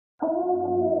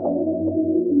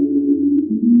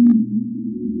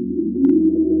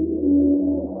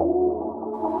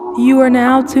You are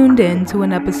now tuned in to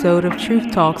an episode of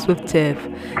Truth Talks with Tiff.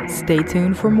 Stay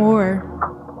tuned for more.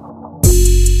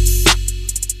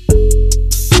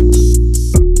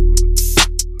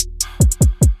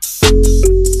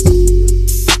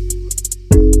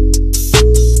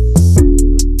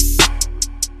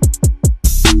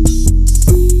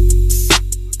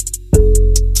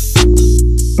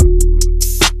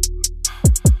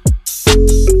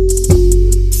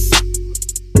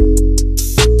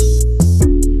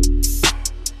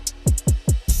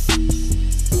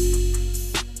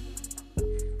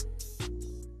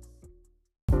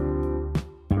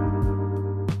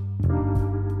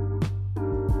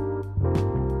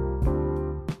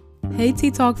 Hey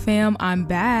Tea Talk fam, I'm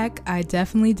back. I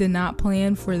definitely did not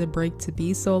plan for the break to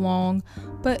be so long,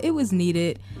 but it was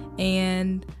needed,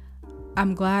 and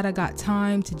I'm glad I got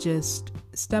time to just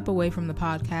step away from the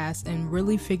podcast and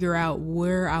really figure out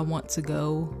where I want to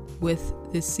go with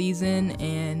this season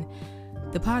and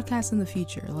the podcast in the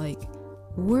future. Like,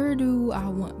 where do I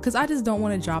want, because I just don't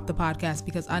want to drop the podcast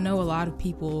because I know a lot of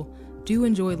people do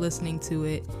enjoy listening to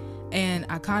it. And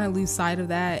I kind of lose sight of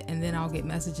that, and then I'll get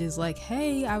messages like,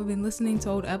 hey, I've been listening to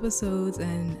old episodes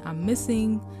and I'm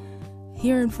missing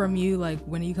hearing from you, like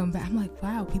when you come back. I'm like,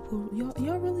 wow, people, y'all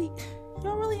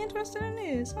really interested in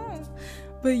this, huh?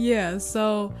 But yeah,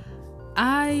 so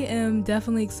I am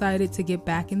definitely excited to get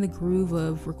back in the groove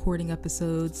of recording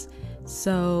episodes.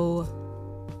 So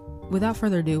without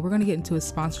further ado, we're going to get into a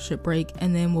sponsorship break,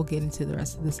 and then we'll get into the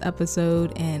rest of this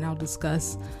episode, and I'll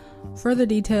discuss further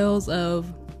details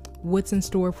of what's in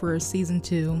store for season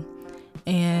 2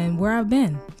 and where I've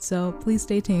been. So please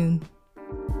stay tuned.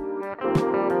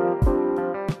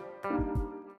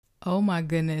 Oh my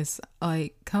goodness,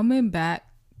 like coming back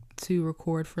to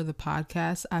record for the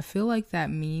podcast, I feel like that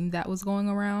meme that was going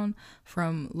around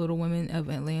from Little Women of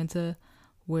Atlanta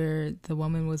where the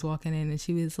woman was walking in and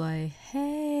she was like,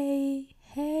 hey,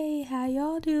 how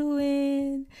y'all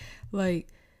doing? Like,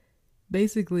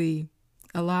 basically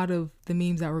a lot of the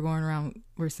memes that were going around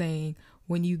were saying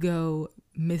when you go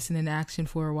missing in action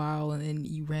for a while and then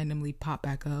you randomly pop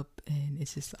back up and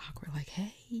it's just awkward, like,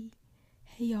 hey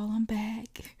y'all, I'm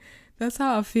back. That's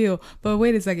how I feel. But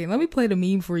wait a second, let me play the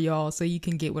meme for y'all so you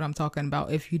can get what I'm talking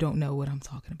about if you don't know what I'm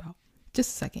talking about. Just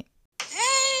a second.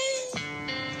 Hey,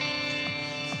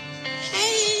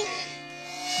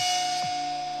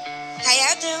 how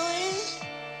y'all doing?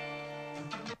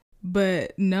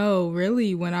 But no,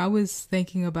 really, when I was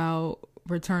thinking about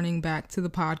returning back to the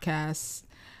podcast,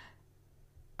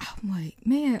 I'm like,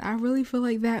 man, I really feel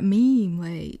like that meme,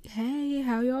 like, hey,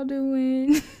 how y'all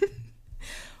doing?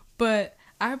 But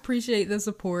I appreciate the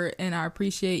support, and I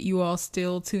appreciate you all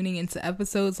still tuning into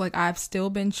episodes. Like, I've still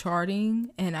been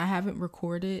charting, and I haven't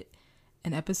recorded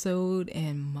an episode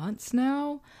in months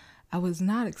now. I was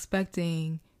not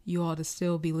expecting you all to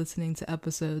still be listening to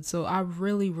episodes. So I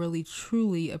really, really,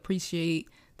 truly appreciate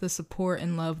the support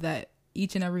and love that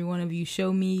each and every one of you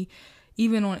show me.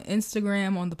 Even on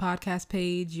Instagram, on the podcast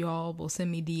page, y'all will send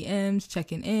me DMs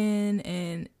checking in,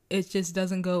 and it just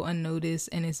doesn't go unnoticed,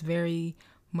 and it's very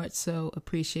much so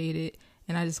appreciated.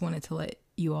 And I just wanted to let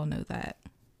you all know that.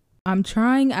 I'm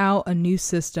trying out a new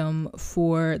system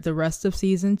for the rest of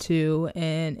season 2,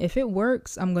 and if it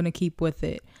works, I'm going to keep with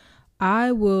it.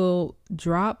 I will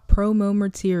drop promo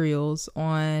materials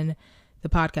on the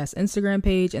podcast Instagram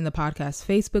page and the podcast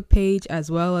Facebook page, as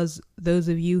well as those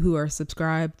of you who are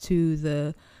subscribed to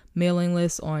the mailing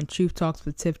list on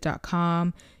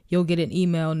truthtalkswithtiff.com. You'll get an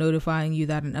email notifying you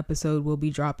that an episode will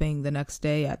be dropping the next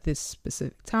day at this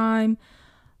specific time.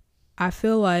 I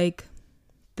feel like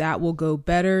that will go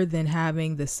better than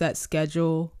having the set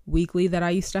schedule weekly that I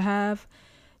used to have,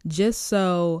 just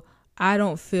so I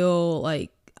don't feel like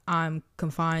I'm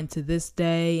confined to this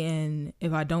day, and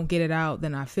if I don't get it out,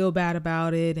 then I feel bad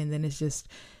about it, and then it's just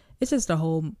a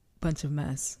whole bunch of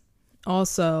mess.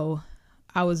 Also,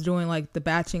 I was doing like the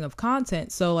batching of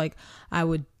content, so like I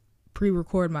would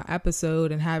pre-record my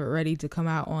episode and have it ready to come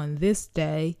out on this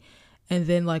day, and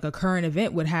then like a current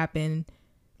event would happen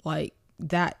like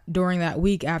that during that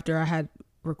week after I had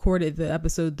recorded the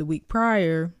episode the week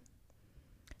prior,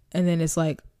 and then it's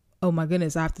like, oh my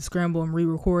goodness, I have to scramble and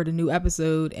re-record a new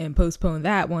episode and postpone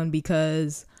that one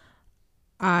because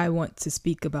I want to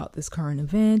speak about this current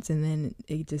event, and then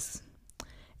it's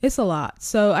a lot.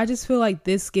 So I just feel like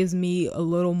this gives me a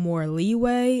little more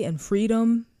leeway and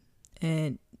freedom,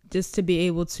 and just to be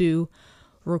able to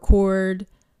record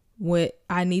what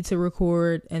I need to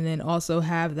record, and then also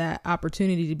have that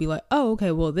opportunity to be like, oh,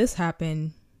 okay, well, this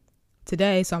happened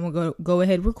today, so I'm gonna go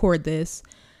ahead, record this,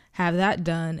 have that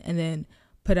done, and then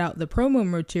put out the promo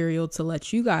material to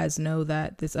let you guys know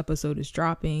that this episode is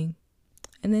dropping,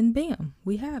 and then bam,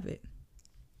 we have it.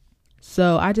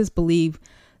 So I just believe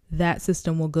that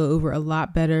system will go over a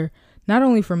lot better, not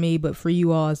only for me, but for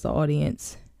you all as the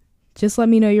audience. Just let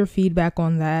me know your feedback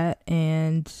on that,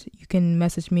 and you can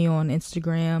message me on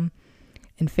Instagram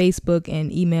and Facebook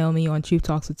and email me on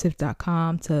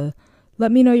truthtalkswithtiff.com to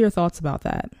let me know your thoughts about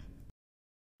that.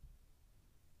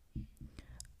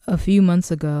 A few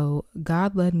months ago,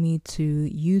 God led me to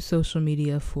use social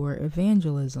media for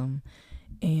evangelism.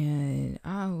 And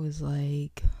I was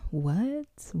like, what?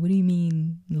 What do you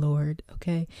mean, Lord?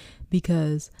 Okay.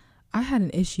 Because I had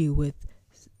an issue with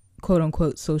quote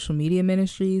unquote social media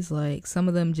ministries. Like some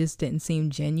of them just didn't seem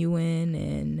genuine.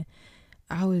 And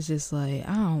I was just like,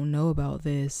 I don't know about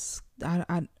this.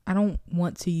 I don't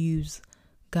want to use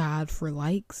God for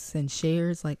likes and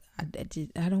shares. Like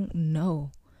I don't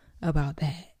know about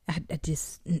that. I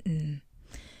just,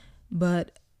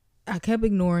 but I kept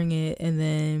ignoring it. And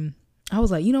then I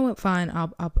was like, you know what? Fine.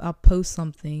 I'll post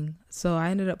something. So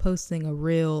I ended up posting a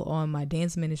reel on my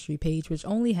dance ministry page, which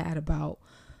only had about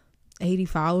 80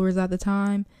 followers at the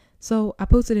time. So I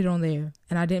posted it on there,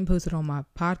 and I didn't post it on my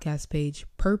podcast page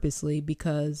purposely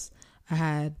because I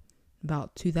had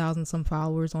about 2,000 some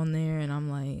followers on there. And I'm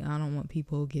like, I don't want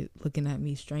people looking at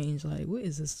me strange. Like, what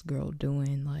is this girl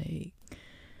doing? Like,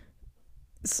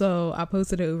 so I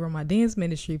posted it over on my dance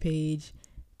ministry page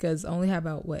because I only had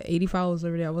about 80 followers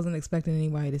over there. I wasn't expecting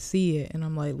anybody to see it. And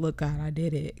I'm like, look, God, I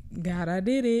did it. God, I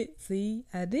did it. See,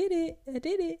 I did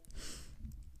it.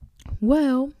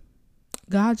 Well,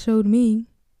 God showed me.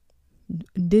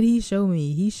 Did he show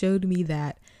me? He showed me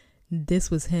that this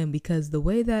was him, because the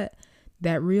way that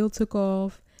reel took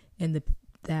off and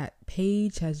that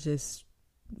page has just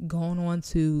gone on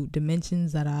to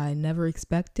dimensions that I never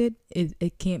expected.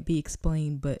 It can't be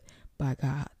explained but by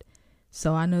God.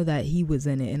 So I know that he was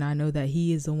in it, and I know that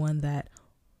he is the one that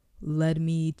led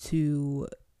me to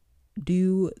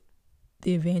do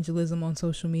the evangelism on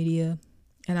social media.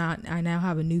 And I now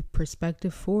have a new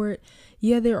perspective for it.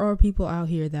 Yeah, there are people out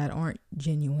here that aren't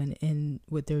genuine in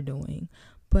what they're doing,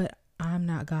 but I'm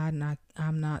not God, and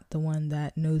I'm not the one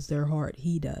that knows their heart.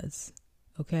 He does.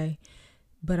 Okay.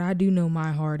 But I do know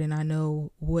my heart, and I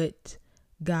know what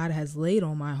God has laid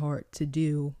on my heart to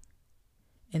do.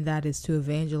 And that is to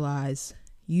evangelize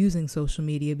using social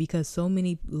media, because so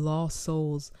many lost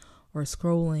souls are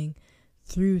scrolling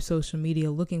through social media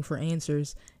looking for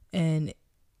answers, and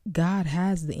God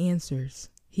has the answers.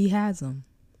 He has them,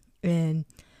 and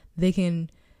they can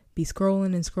be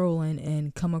scrolling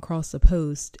and come across a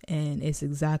post, and it's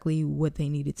exactly what they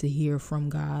needed to hear from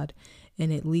God,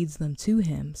 and it leads them to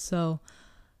him. So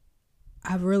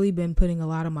I've really been putting a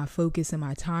lot of my focus and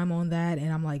my time on that.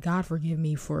 And I'm like, God, forgive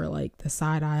me for like the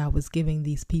side eye I was giving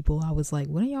these people. I was like,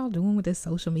 what are y'all doing with this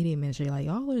social media ministry? Like,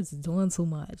 y'all are doing too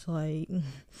much. Like,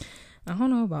 I don't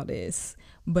know about this.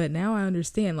 But now I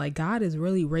understand, like, God is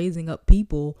really raising up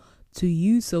people to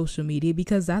use social media,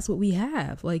 because that's what we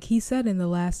have. Like he said in the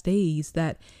last days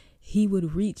that he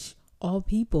would reach all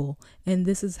people, and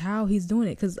this is how he's doing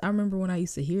it. Because I remember when I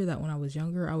used to hear that when I was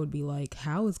younger, I would be like,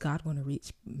 how is God going to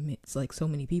reach like so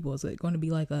many people? Is it going to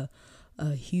be like a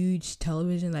huge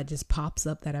television that just pops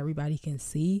up that everybody can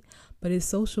see? But it's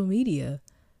social media.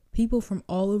 People from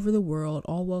all over the world,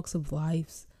 all walks of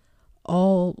life,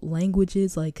 all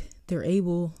languages, like they're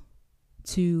able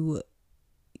to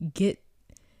get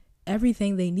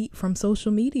everything they need from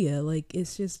social media. Like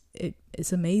it's just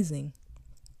it's amazing.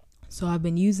 So I've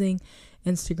been using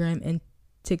Instagram and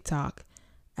TikTok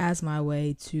as my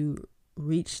way to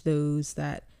reach those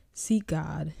that seek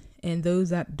God and those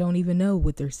that don't even know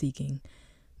what they're seeking.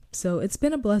 So it's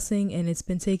been a blessing, and it's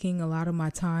been taking a lot of my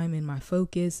time and my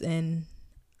focus, and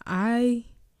I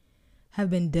have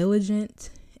been diligent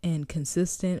and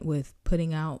consistent with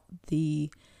putting out the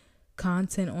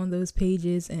content on those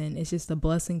pages, and it's just a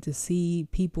blessing to see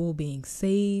people being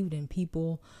saved and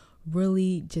people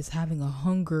really just having a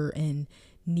hunger and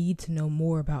need to know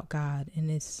more about God. And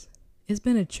it's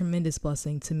been a tremendous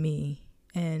blessing to me,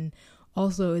 and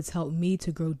also it's helped me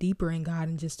to grow deeper in God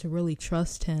and just to really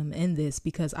trust him in this,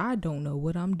 because I don't know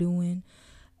what I'm doing.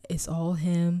 It's all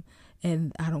him,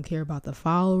 and I don't care about the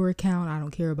follower count. I don't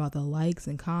care about the likes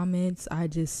and comments. I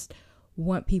just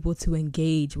want people to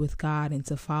engage with God and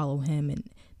to follow him, and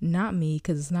not me,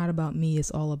 because it's not about me. It's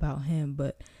all about him.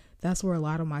 But that's where a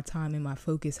lot of my time and my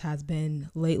focus has been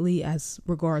lately as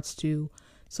regards to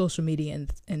social media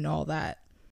and all that.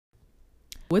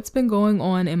 What's been going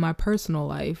on in my personal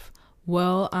life?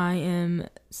 Well, I am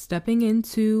stepping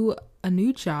into a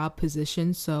new job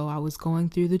position. So I was going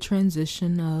through the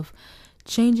transition of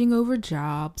changing over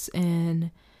jobs,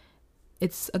 and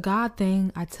it's a God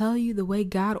thing. I tell you, the way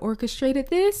God orchestrated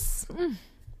this,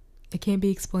 It can't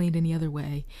be explained any other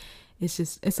way.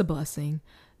 It's a blessing.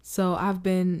 So I've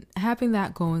been having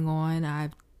that going on.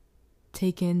 I've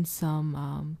taken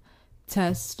some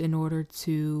tests in order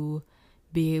to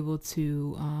be able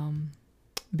to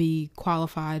be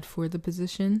qualified for the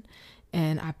position,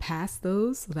 and I passed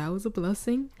those, so that was a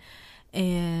blessing.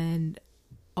 And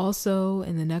also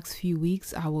in the next few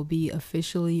weeks I will be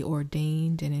officially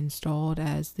ordained and installed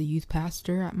as the youth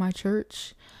pastor at my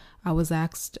church. I was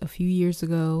asked a few years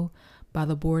ago by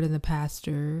the board and the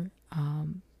pastor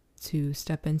to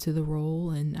step into the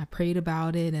role, and I prayed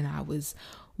about it, and I was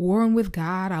warring with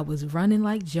God. I was running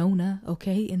like Jonah,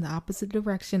 okay, in the opposite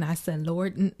direction. I said,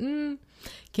 Lord,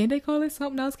 can't they call it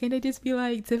something else? Can't they just be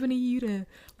like, Tiffany, you to,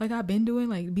 like I've been doing,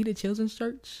 like be the children's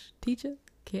church teacher?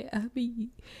 Can't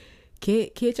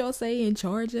y'all say in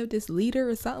charge of this leader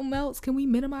or something else? Can we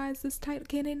minimize this title?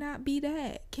 Can it not be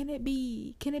that? Can it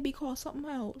be called something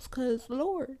else? Because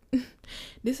Lord,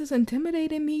 this is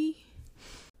intimidating me.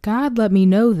 God let me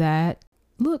know that,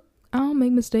 look, I don't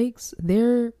make mistakes.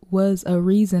 There was a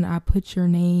reason I put your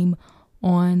name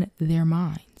on their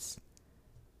minds.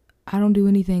 I don't do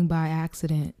anything by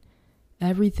accident.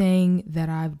 Everything that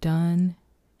I've done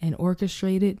and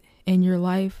orchestrated in your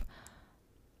life,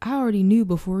 I already knew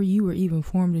before you were even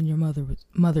formed in your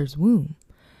mother's womb.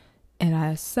 And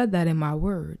I said that in my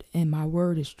word, and my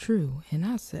word is true. And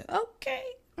I said, okay,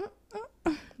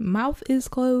 mouth is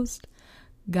closed.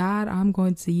 God, I'm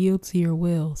going to yield to your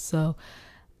will. So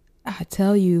I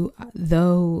tell you,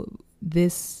 though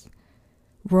this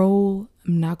role,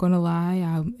 I'm not going to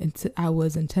lie, I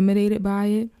was intimidated by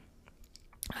it.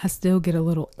 I still get a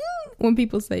little, when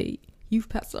people say youth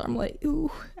pastor, I'm like,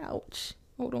 ooh, ouch,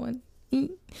 hold on.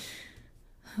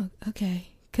 Okay,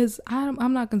 because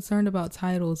I'm not concerned about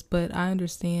titles, but I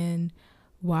understand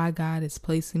why God is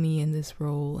placing me in this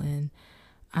role. And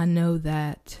I know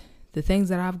that the things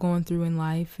that I've gone through in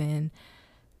life and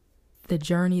the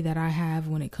journey that I have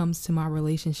when it comes to my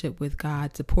relationship with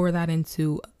God, to pour that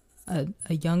into a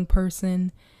young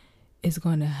person is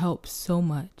going to help so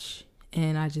much.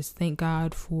 And I just thank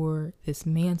God for this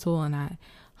mantle, and I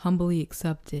humbly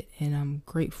accept it. And I'm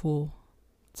grateful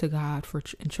to God for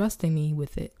entrusting me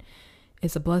with it.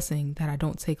 It's a blessing that I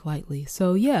don't take lightly.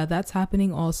 So yeah, that's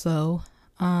happening also.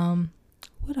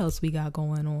 What else we got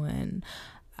going on?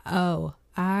 Oh,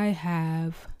 I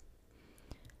have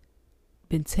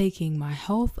been taking my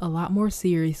health a lot more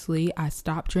seriously. I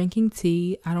stopped drinking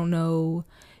tea. I don't know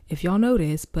if y'all know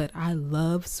this, but I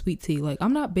love sweet tea. Like,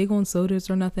 I'm not big on sodas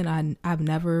or nothing. I've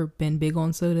never been big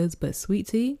on sodas, but sweet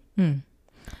tea,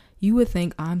 you would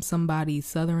think I'm somebody's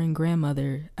southern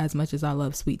grandmother as much as I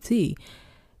love sweet tea.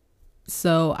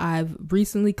 So I've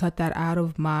recently cut that out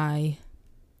of my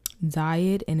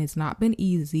diet, and it's not been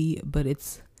easy, but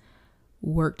it's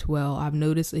worked well. I've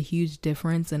noticed a huge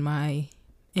difference in my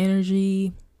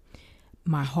energy,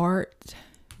 my heart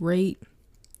rate,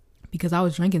 because I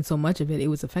was drinking so much of it. It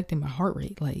was affecting my heart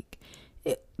rate. Like,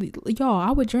 y'all,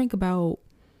 I would drink about,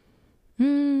 I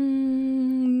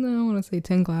want to say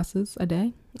 10 glasses a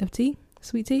day of tea,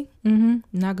 sweet tea.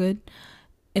 Not good.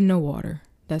 And no water.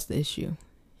 That's the issue.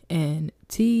 And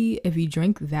tea, if you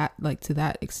drink that, like to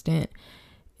that extent,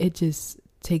 it just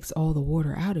takes all the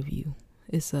water out of you.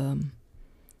 It's, what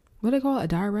do they call it? A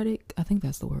diuretic? I think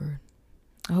that's the word.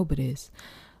 I hope it is.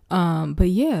 But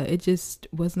yeah, it just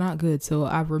was not good. So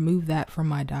I've removed that from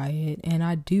my diet, and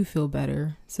I do feel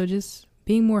better. So just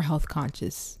being more health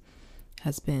conscious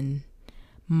has been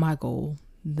my goal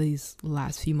these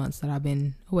last few months that I've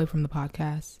been away from the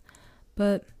podcast.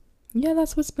 But yeah,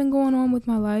 that's what's been going on with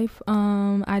my life.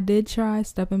 I did try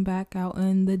stepping back out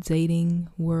in the dating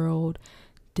world,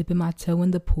 dipping my toe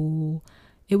in the pool.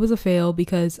 It was a fail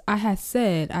because I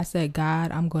said,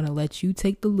 God, I'm going to let you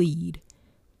take the lead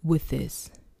with this.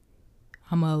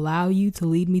 I'm going to allow you to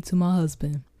lead me to my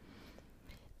husband.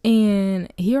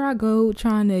 And here I go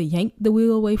trying to yank the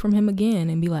wheel away from him again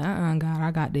and be like, God,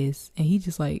 I got this. And he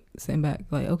just like sitting back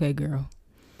like, okay, girl,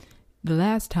 the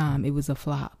last time it was a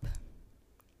flop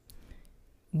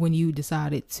when you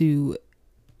decided to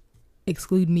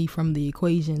exclude me from the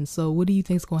equation. So what do you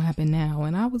think's gonna happen now?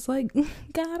 And I was like,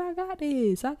 God, I got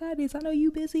this. I know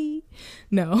you busy.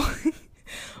 No.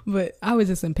 But I was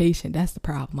just impatient. That's the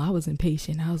problem. I was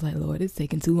impatient. I was like, Lord, it's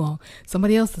taking too long.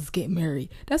 Somebody else is getting married.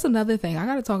 That's another thing. I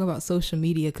got to talk about social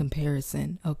media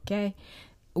comparison. Okay.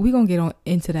 We're going to get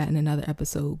into that in another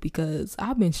episode because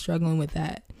I've been struggling with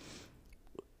that.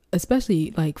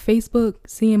 Especially like Facebook,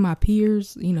 seeing my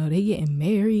peers, they getting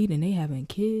married and they having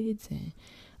kids. And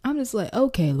I'm just like,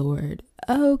 okay, Lord,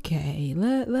 okay,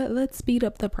 let's speed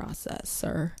up the process,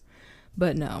 sir.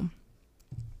 But no,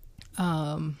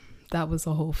 that was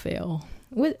a whole fail.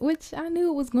 which I knew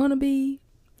it was going to be,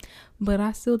 but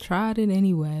I still tried it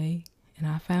anyway, and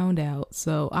I found out.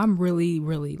 So I'm really,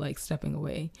 really like stepping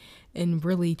away and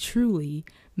really, truly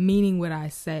meaning what I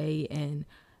say. And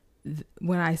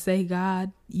when I say,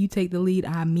 God, you take the lead,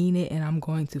 I mean it, and I'm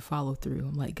going to follow through.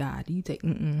 I'm like, God, you take,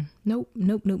 nope.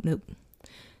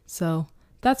 So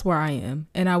that's where I am.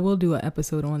 And I will do an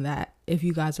episode on that if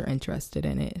you guys are interested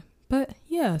in it. But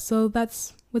yeah, so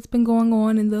that's what's been going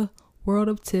on in the world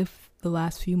of Tiff the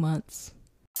last few months.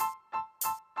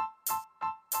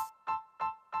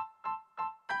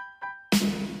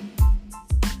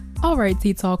 All right,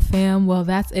 Tea Talk fam. Well,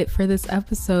 that's it for this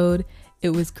episode.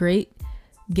 It was great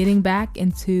getting back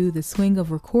into the swing of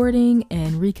recording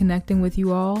and reconnecting with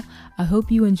you all. I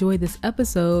hope you enjoyed this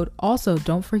episode. Also,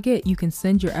 don't forget you can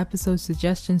send your episode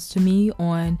suggestions to me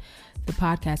on the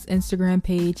podcast Instagram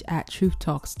page at Truth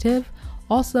Talks Tiff.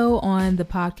 Also on the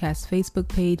podcast Facebook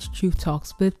page, Truth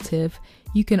Talks with Tiff.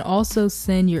 You can also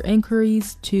send your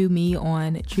inquiries to me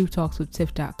on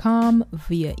truthtalkswithtiff.com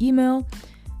via email.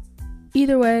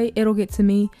 Either way, it'll get to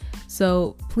me.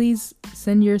 So please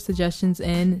send your suggestions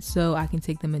in so I can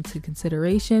take them into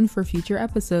consideration for future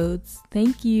episodes.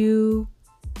 Thank you.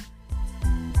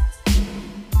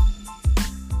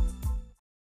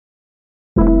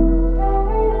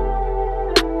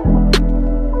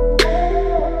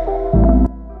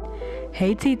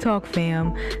 Hey Tea Talk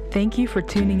fam, thank you for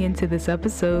tuning into this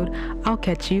episode. I'll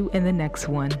catch you in the next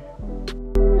one.